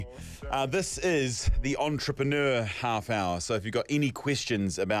This is the Entrepreneur Half Hour. So if you've got any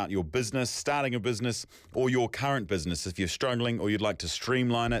questions about your business, starting a business, or your current business, if you're struggling or you'd like to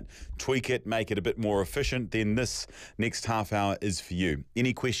streamline it, tweak it, make it a bit more efficient, then this next half hour is for you.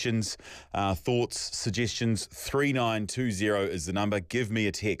 Any questions, thoughts, suggestions, 3920 is the number. Give me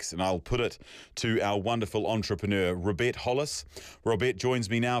a text and I'll put it to our wonderful entrepreneur, Robert Hollis. Robert joins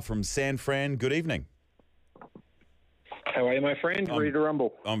me now from San Fran. Good evening. How are you, my friend? Ready to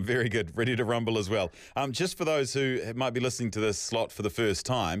rumble? I'm very good. Ready to rumble as well. Just for those who might be listening to this slot for the first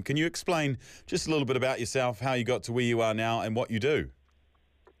time, can you explain just a little bit about yourself, how you got to where you are now and what you do?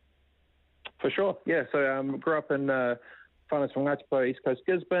 For sure. Yeah. So grew up in Whanau Whangatepo, East Coast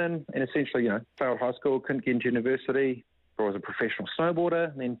Gisborne, and essentially, failed high school, couldn't get into university. I was a professional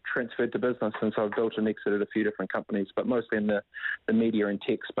snowboarder, and then transferred to business, and so I've built and exited a few different companies, but mostly in the media and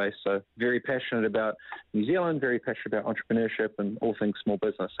tech space. So very passionate about New Zealand, very passionate about entrepreneurship and all things small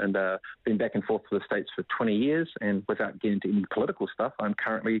business, and been back and forth to the States for 20 years, and without getting into any political stuff, I'm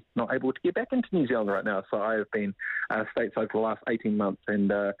currently not able to get back into New Zealand right now. So I have been stateside for the last 18 months, and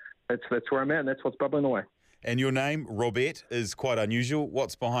that's where I'm at, and that's what's bubbling away. And your name, Robert, is quite unusual.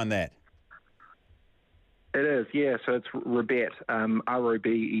 What's behind that? It is, yeah. So it's Robett,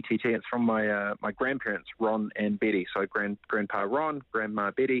 R-O-B-E-T-T. It's from my grandparents, Ron and Betty. So grandpa Ron,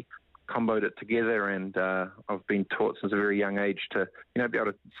 grandma Betty, comboed it together, and I've been taught since a very young age to, be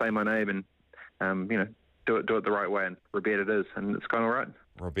able to say my name and, do it the right way. And Robett it is, and it's gone all right.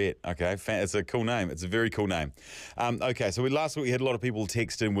 Robert, okay, it's a cool name. It's a very cool name. Okay, so last week we had a lot of people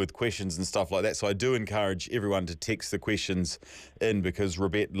text in with questions and stuff like that, so I do encourage everyone to text the questions in because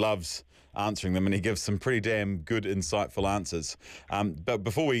Robert loves answering them and he gives some pretty damn good, insightful answers. But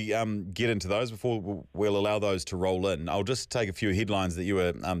before we get into those, before we'll allow those to roll in, I'll just take a few headlines that you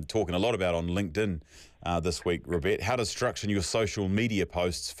were talking a lot about on LinkedIn this week, Robert. How to structure your social media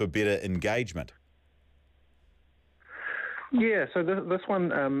posts for better engagement. Yeah, so this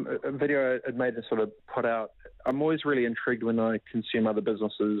one, a video I made and sort of put out, I'm always really intrigued when I consume other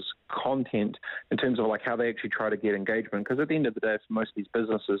businesses' content in terms of like how they actually try to get engagement. Because at the end of the day, for most of these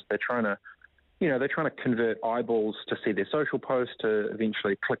businesses, they're trying to convert eyeballs to see their social post, to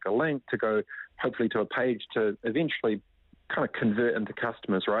eventually click a link, to go hopefully to a page, to eventually kind of convert into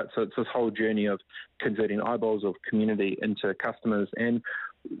customers, right? So it's this whole journey of converting eyeballs of community into customers. And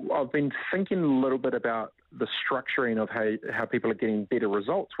I've been thinking a little bit about the structuring of how people are getting better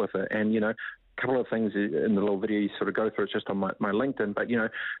results with it. And, a couple of things in the little video you sort of go through, it's just on my LinkedIn, but,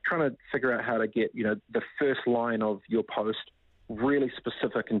 trying to figure out how to get, the first line of your post really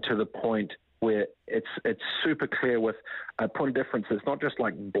specific and to the point where it's super clear with a point of difference. It's not just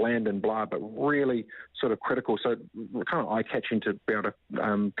like bland and blah, but really sort of critical. So kind of eye-catching to be able to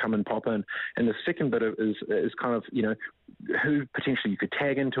come and pop in. And the second bit is kind of, who potentially you could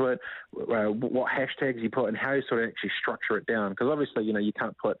tag into it, what hashtags you put, and how you sort of actually structure it down. Because obviously, you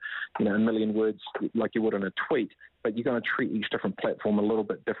can't put, a million words like you would in a tweet, but you're going to treat each different platform a little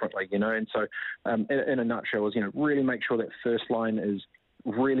bit differently, And so in a nutshell is, really make sure that first line is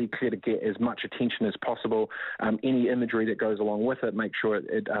really clear to get as much attention as possible. Any imagery that goes along with it, make sure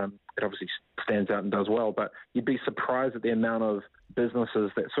it obviously stands out and does well. But you'd be surprised at the amount of businesses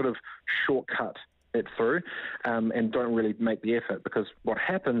that sort of shortcut it through and don't really make the effort. Because what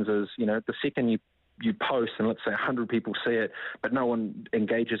happens is, the second you post and let's say 100 people see it, but no one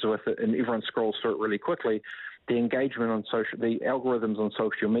engages with it and everyone scrolls through it really quickly, the engagement on the algorithms on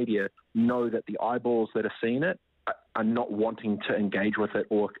social media know that the eyeballs that are seeing it are not wanting to engage with it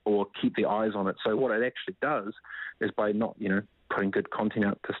or keep their eyes on it. So what it actually does is by not, putting good content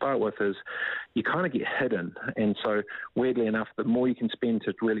out to start with is you kind of get hidden. And so weirdly enough, the more you can spend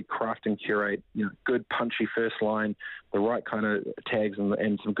to really craft and curate, good punchy first line, the right kind of tags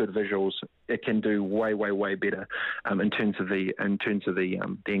and some good visuals, it can do way, way, way better in terms of the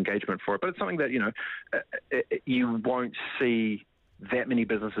engagement for it. But it's something that, you won't see that many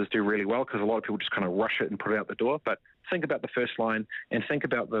businesses do really well because a lot of people just kind of rush it and put it out the door. But think about the first line and think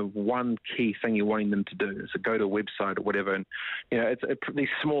about the one key thing you're wanting them to do. So go to a website or whatever. And, these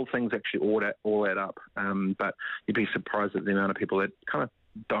small things actually all add up. But you'd be surprised at the amount of people that kind of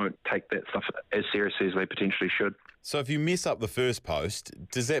don't take that stuff as seriously as they potentially should. So if you mess up the first post,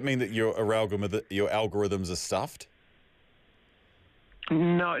 does that mean that your algorithms are stuffed?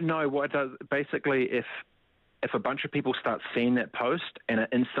 No. What it does, basically, if a bunch of people start seeing that post and are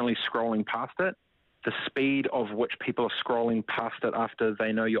instantly scrolling past it, the speed of which people are scrolling past it after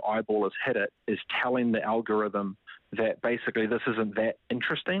they know your eyeball has hit it is telling the algorithm that basically this isn't that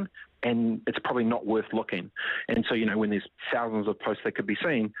interesting and it's probably not worth looking. And so, when there's thousands of posts that could be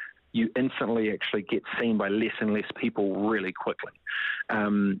seen, you instantly actually get seen by less and less people really quickly.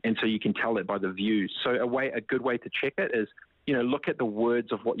 And so you can tell that by the views. So a good way to check it is, look at the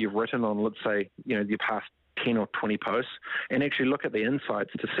words of what you've written on, let's say, your past 10 or 20 posts, and actually look at the insights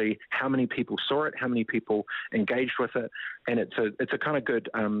to see how many people saw it, how many people engaged with it. And it's a kind of good,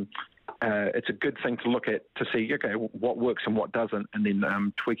 it's a good thing to look at to see, okay, what works and what doesn't, and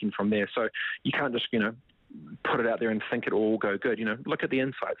then tweaking from there. So you can't just, put it out there and think it will all go good. Look at the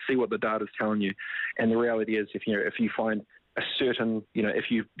insights, see what the data's telling you. And the reality is, if you find a certain,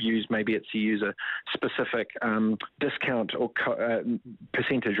 if you use, maybe it's you use a specific discount or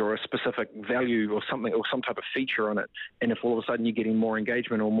percentage or a specific value or something, or some type of feature on it, and if all of a sudden you're getting more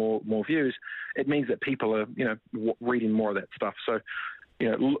engagement or more views, it means that people are, reading more of that stuff. So,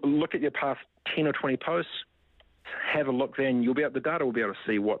 look at your past 10 or 20 posts, have a look there, and the data will be able to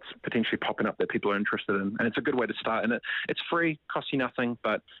see what's potentially popping up that people are interested in. And it's a good way to start. And it's free, costs you nothing.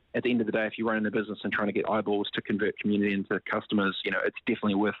 But at the end of the day, if you're running a business and trying to get eyeballs to convert community into customers, it's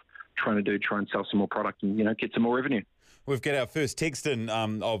definitely worth try and sell some more product and, get some more revenue. We've got our first text in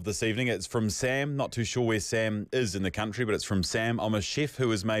of this evening. It's from Sam. Not too sure where Sam is in the country, but it's from Sam. I'm a chef who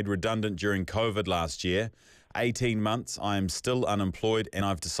was made redundant during COVID last year. 18 months, I am still unemployed, and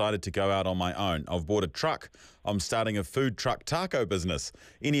I've decided to go out on my own. I've bought a truck. I'm starting a food truck taco business.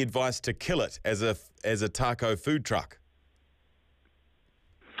 Any advice to kill it as a taco food truck?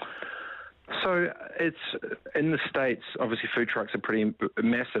 So it's in the States, obviously food trucks are pretty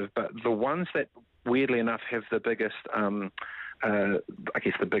massive, but the ones that weirdly enough have the biggest,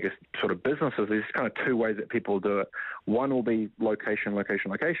 the biggest sort of businesses, there's kind of two ways that people do it. One will be location,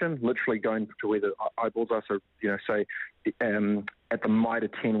 literally going to where the eyeballs are. So, say at the Mitre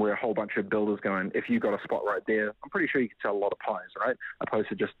 10 where a whole bunch of builders going, if you got a spot right there, I'm pretty sure you could sell a lot of pies, right? Opposed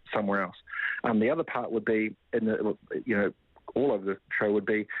to just somewhere else. The other part would be, all over the show would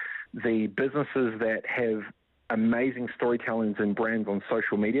be the businesses that have amazing storytellings and brands on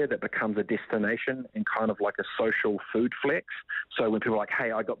social media that becomes a destination and kind of like a social food flex. So when people are like,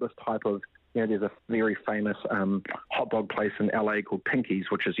 hey, I got this type of, there's a very famous hot dog place in LA called Pinky's,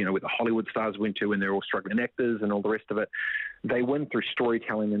 which is, where the Hollywood stars went to when they're all struggling actors and all the rest of it. They win through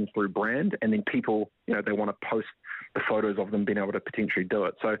storytelling and through brand, and then people, they want to post the photos of them being able to potentially do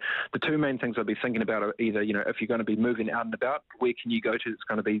it. So the two main things I'd be thinking about are either, if you're going to be moving out and about, where can you go to that's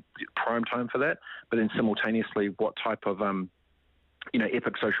going to be prime time for that? But then simultaneously, what type of,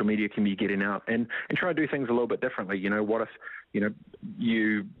 epic social media can you get out and try to do things a little bit differently? What if,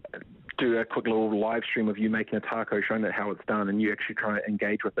 you do a quick little live stream of you making a taco, showing it how it's done, and you actually try to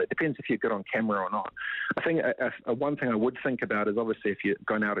engage with it. Depends if you're good on camera or not. I think one thing I would think about is, obviously, if you're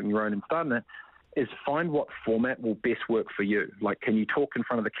going out on your own and starting it, is find what format will best work for you. Like, can you talk in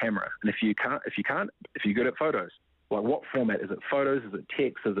front of the camera? And if you're good at photos, like what format? Is it photos? Is it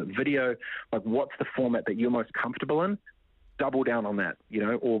text? Is it video? Like, what's the format that you're most comfortable in? Double down on that,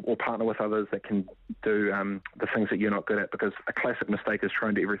 or partner with others that can do the things that you're not good at, because a classic mistake is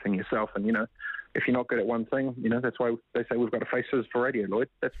trying to do everything yourself. And, if you're not good at one thing, that's why they say we've got a faces for radio, Lloyd.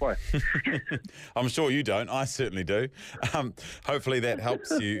 That's why. I'm sure you don't. I certainly do. Hopefully that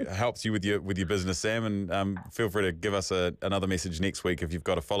helps you with your business, Sam. And feel free to give us another message next week if you've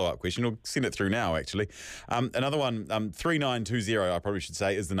got a follow-up question, or send it through now, actually. Another one, 3920, I probably should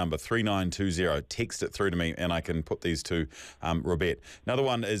say, is the number, 3920. Text it through to me and I can put these to Robert. Another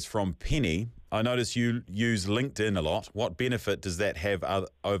one is from Penny. I notice you use LinkedIn a lot. What benefit does that have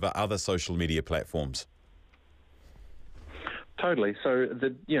over other social media platforms? Totally. So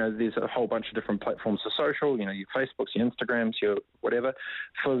there's a whole bunch of different platforms for social. Your Facebooks, your Instagrams, your whatever.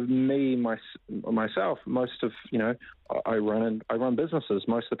 For me, myself, most of I run businesses.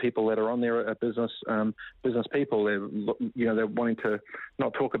 Most of the people that are on there are business people. They're wanting to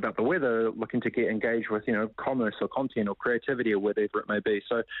not talk about the weather, looking to get engaged with commerce or content or creativity or whatever it may be.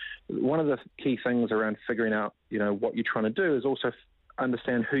 So one of the key things around figuring out what you're trying to do is also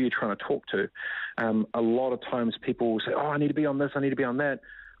understand who you're trying to talk to. A lot of times people will say, oh, I need to be on this, I need to be on that.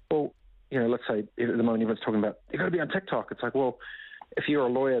 Well, let's say at the moment everyone's talking about, you've got to be on TikTok. It's like, well, if you're a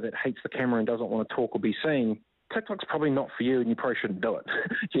lawyer that hates the camera and doesn't want to talk or be seen, TikTok's probably not for you and you probably shouldn't do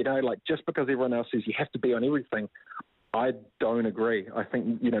it. Like, just because everyone else says you have to be on everything, I don't agree. I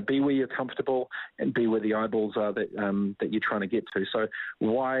think, be where you're comfortable and be where the eyeballs are that you're trying to get to. So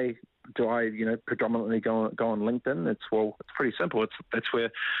why do I, predominantly go on LinkedIn? It's pretty simple. That's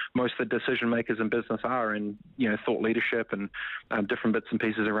where most of the decision makers in business are, and thought leadership and different bits and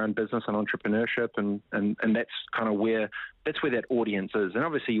pieces around business and entrepreneurship, and that's kind of where that audience is. And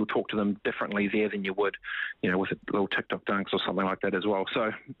obviously you'll talk to them differently there than you would, with little TikTok dunks or something like that as well.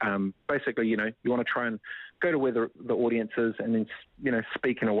 So basically, you want to try and go to where the audience is, and then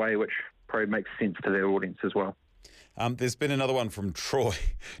speak in a way which probably makes sense to their audience as well. There's been another one from Troy.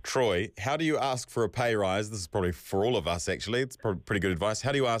 Troy, how do you ask for a pay rise? This is probably for all of us, actually. It's probably pretty good advice.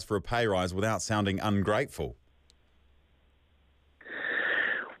 How do you ask for a pay rise without sounding ungrateful?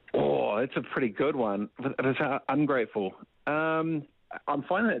 Oh, it's a pretty good one. It's ungrateful. I'm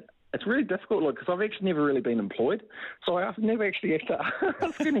finding it's really difficult, because I've actually never really been employed. So I've never actually had to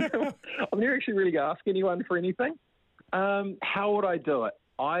ask anyone. I've never actually really asked anyone for anything. How would I do it?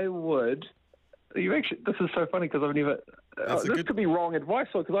 I would... this is so funny because I've never... this could be wrong advice,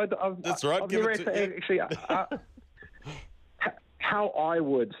 because That's right. I've never actually... how I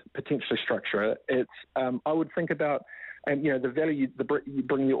would potentially structure it, it's I would think about... And, the value you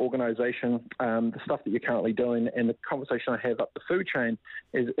bring your organisation, the stuff that you're currently doing, and the conversation I have up the food chain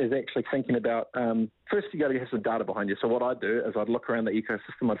is actually thinking about, first you got to have some data behind you. So what I'd do is I'd look around the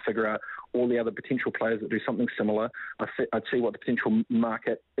ecosystem, I'd figure out all the other potential players that do something similar. I'd see what the potential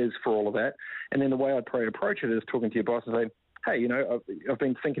market is for all of that. And then the way I'd probably approach it is talking to your boss and say, hey, I've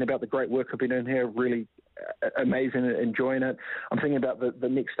been thinking about the great work I've been doing here, really amazing, enjoying it. I'm thinking about the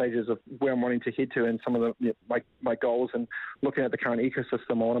next stages of where I'm wanting to head to, and some of my goals, and looking at the current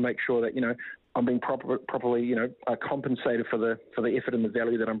ecosystem. I want to make sure that I'm being properly compensated for the effort and the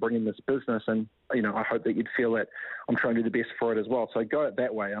value that I'm bringing this business, and I hope that you'd feel that I'm trying to do the best for it as well. So go it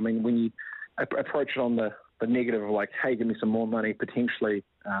that way. I mean, when you approach it on the negative of like, hey, give me some more money, potentially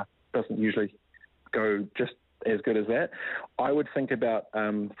doesn't usually go just as good as that. I would think about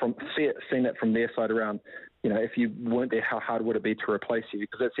seeing it from their side around, if you weren't there, how hard would it be to replace you?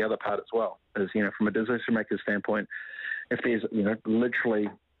 Because that's the other part as well, is, from a decision maker's standpoint, if there's, literally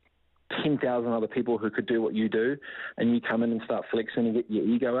 10,000 other people who could do what you do, and you come in and start flexing and get your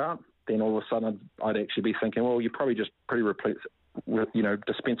ego out, then all of a sudden I'd actually be thinking, well, you're probably just pretty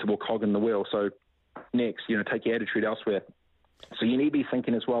dispensable cog in the wheel. So next, take your attitude elsewhere. So you need to be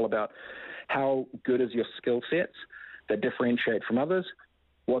thinking as well about how good is your skill sets that differentiate from others?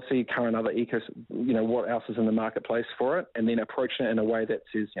 What's the current other what else is in the marketplace for it? And then approaching it in a way that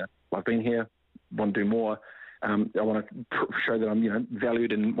says, I've been here, want to do more. I want to show that I'm,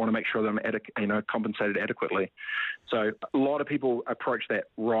 valued, and want to make sure that I'm compensated adequately. So a lot of people approach that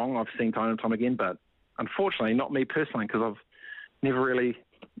wrong. I've seen time and time again, but unfortunately, not me personally, because I've never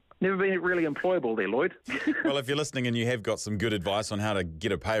been really employable there, Lloyd. Well, if you're listening and you have got some good advice on how to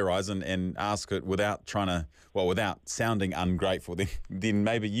get a pay rise and ask it without sounding ungrateful, then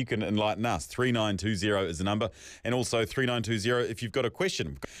maybe you can enlighten us. 3920 is the number, and also 3920 if you've got a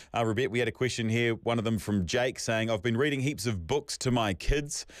question. Rebet, we had a question here, one of them from Jake, saying, I've been reading heaps of books to my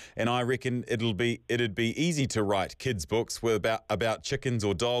kids, and I reckon it'd be easy to write kids' books about chickens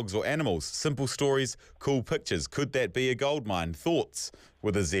or dogs or animals. Simple stories, cool pictures. Could that be a goldmine? Thoughts?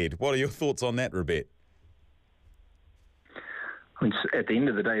 With a Z. What are your thoughts on that, Rebet? At the end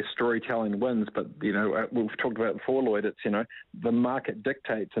of the day, storytelling wins, but we've talked about it before, Lloyd. It's the market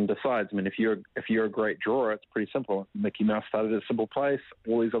dictates and decides. I mean, if you're a great drawer, it's pretty simple. Mickey Mouse started at a simple place.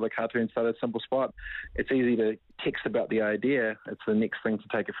 All these other cartoons started at a simple spot. It's easy to text about the idea. It's the next thing to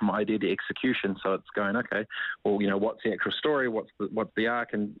take it from idea to execution. So it's going, okay, well, what's the actual story? What's the arc?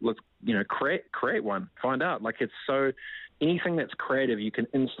 And let's create one. Find out. Like, it's so. Anything that's creative, you can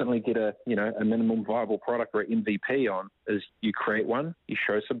instantly get a minimum viable product or MVP on. Is you create one, you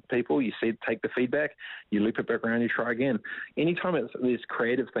show some people, you take the feedback, you loop it back around, you try again. Anytime there's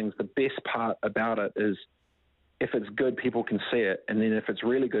creative things, the best part about it is if it's good, people can see it, and then if it's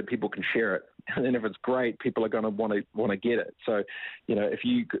really good, people can share it, and then if it's great, people are going to want to get it. So, if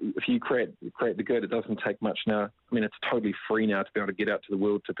you create the good, it doesn't take much now. I mean, it's totally free now to be able to get out to the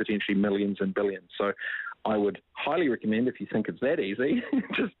world to potentially millions and billions. So, I would highly recommend, if you think it's that easy,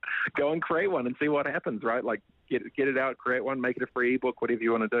 just go and create one and see what happens. Right, like get it out, create one, make it a free ebook, whatever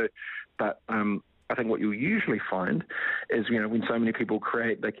you want to do. But I think what you'll usually find is, when so many people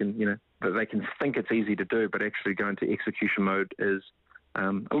create, they can think it's easy to do, but actually go into execution mode is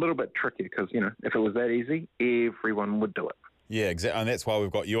a little bit tricky, because, if it was that easy, everyone would do it. Yeah, exactly. And that's why we've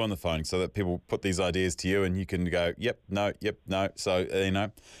got you on the phone, so that people put these ideas to you and you can go, yep, no. So,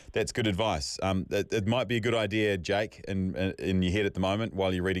 that's good advice. It might be a good idea, Jake, in your head at the moment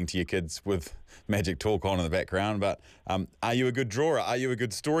while you're reading to your kids with Magic Talk on in the background. But are you a good drawer? Are you a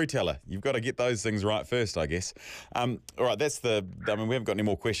good storyteller? You've got to get those things right first, I guess. All right, we haven't got any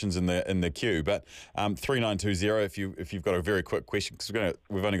more questions in the queue, but 3920 if you've got a very quick question, because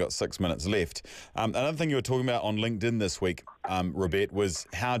we've only got 6 minutes left. Another thing you were talking about on LinkedIn this week, Robert, was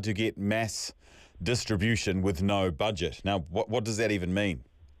how to get mass distribution with no budget. Now, what does that even mean?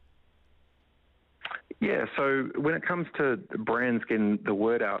 Yeah, so when it comes to brands getting the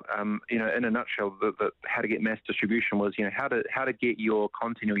word out, in a nutshell, how to get mass distribution was, how to get your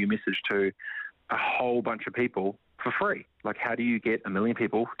content or your message to a whole bunch of people for free. Like, how do you get 1 million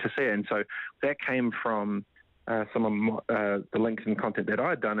people to see it? And so that came from some of the LinkedIn content that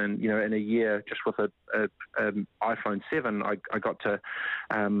I'd done, and in a year, just with an iPhone 7, I got to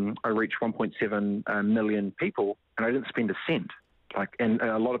I reached 1.7 million people, and I didn't spend a cent. And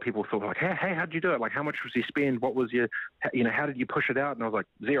a lot of people thought, like, hey, how'd you do it? Like, how much was you spend? What was your, how did you push it out? And I was like,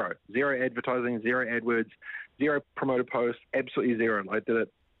 zero advertising, zero AdWords, zero promoted posts, absolutely zero. I did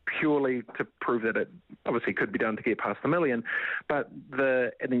it purely to prove that it obviously could be done to get past 1 million.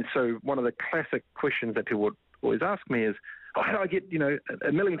 So one of the classic questions that people would always ask me is, how do I get,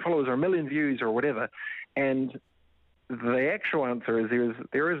 1 million followers or 1 million views or whatever? And the actual answer is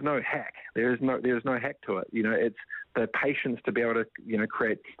there is no hack. There is no hack to it. It's the patience to be able to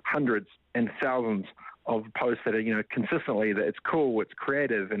create hundreds and thousands of posts that are consistently, that it's cool, it's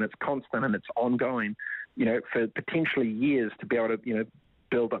creative, and it's constant and it's ongoing. For potentially years to be able to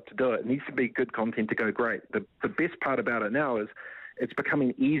build up to do it. It needs to be good content to go great. The best part about it now is it's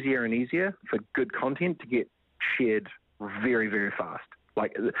becoming easier and easier for good content to get shared very, very fast.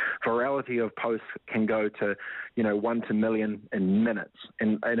 Like, the virality of posts can go to, 1 to million in minutes.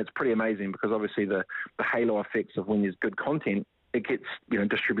 And it's pretty amazing, because obviously the halo effects of when there's good content, it gets,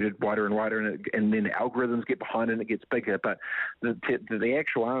 distributed wider and wider, and then the algorithms get behind it and it gets bigger. But the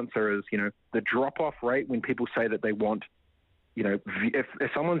actual answer is, the drop-off rate when people say that they want, if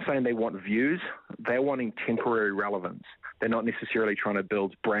someone's saying they want views, they're wanting temporary relevance. They're not necessarily trying to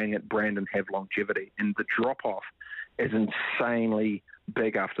build brand and have longevity. And the drop-off is insanely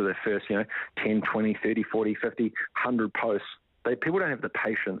big after their first, 10, 20, 30, 40, 50, 100 posts. People don't have the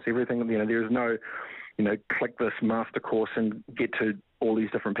patience. Everything, there's no, click this master course and get to all these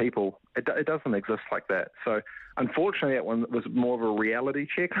different people. It doesn't exist like that. So unfortunately, that one was more of a reality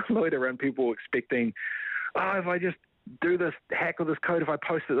check, Lloyd, around people expecting, if I just do this hack or this code, if I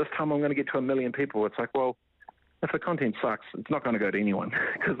post it this time, I'm going to get to 1 million people. It's like, well, if the content sucks, it's not going to go to anyone,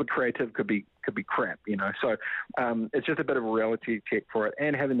 because the creative could be crap, So it's just a bit of a reality check for it,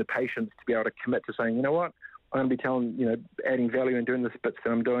 and having the patience to be able to commit to saying, you know what, I'm going to be adding value and doing the bits that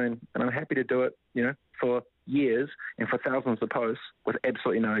I'm doing, and I'm happy to do it, for years and for thousands of posts with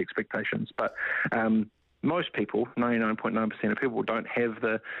absolutely no expectations. But most people, 99.9% of people, don't have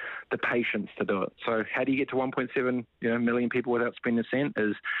the patience to do it. So how do you get to 1.7 million people without spending a cent?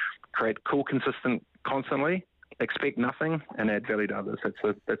 Is create cool, consistent, constantly, expect nothing, and add value to others.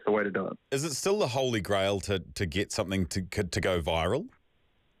 That's the way to do it. Is it still the holy grail to get something to go viral?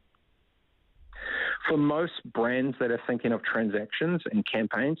 For most brands that are thinking of transactions and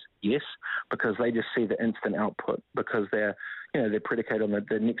campaigns, yes, because they just see the instant output, because they're predicated on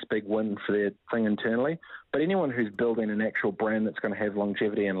the next big win for their thing internally. But anyone who's building an actual brand that's going to have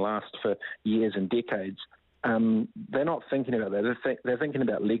longevity and last for years and decades, they're not thinking about that. They're thinking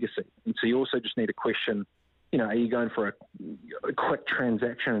about legacy. And so you also just need to question, are you going for a quick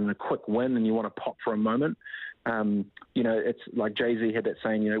transaction and a quick win, and you want to pop for a moment? It's like Jay-Z had that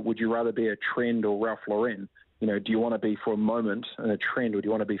saying, would you rather be a trend or Ralph Lauren? Do you want to be for a moment and a trend, or do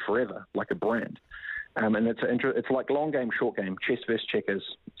you want to be forever, like a brand? And it's like long game, short game, chess versus checkers.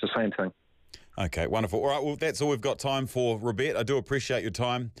 It's the same thing. Okay, wonderful. All right, well, that's all we've got time for, Robert. I do appreciate your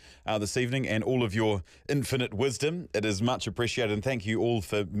time this evening and all of your infinite wisdom. It is much appreciated, and thank you all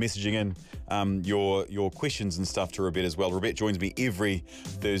for messaging in your questions and stuff to Robert as well. Robert joins me every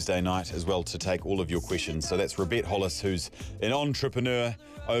Thursday night as well to take all of your questions. So that's Robert Hollis, who's an entrepreneur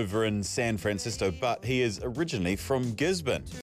over in San Francisco, but he is originally from Gisborne.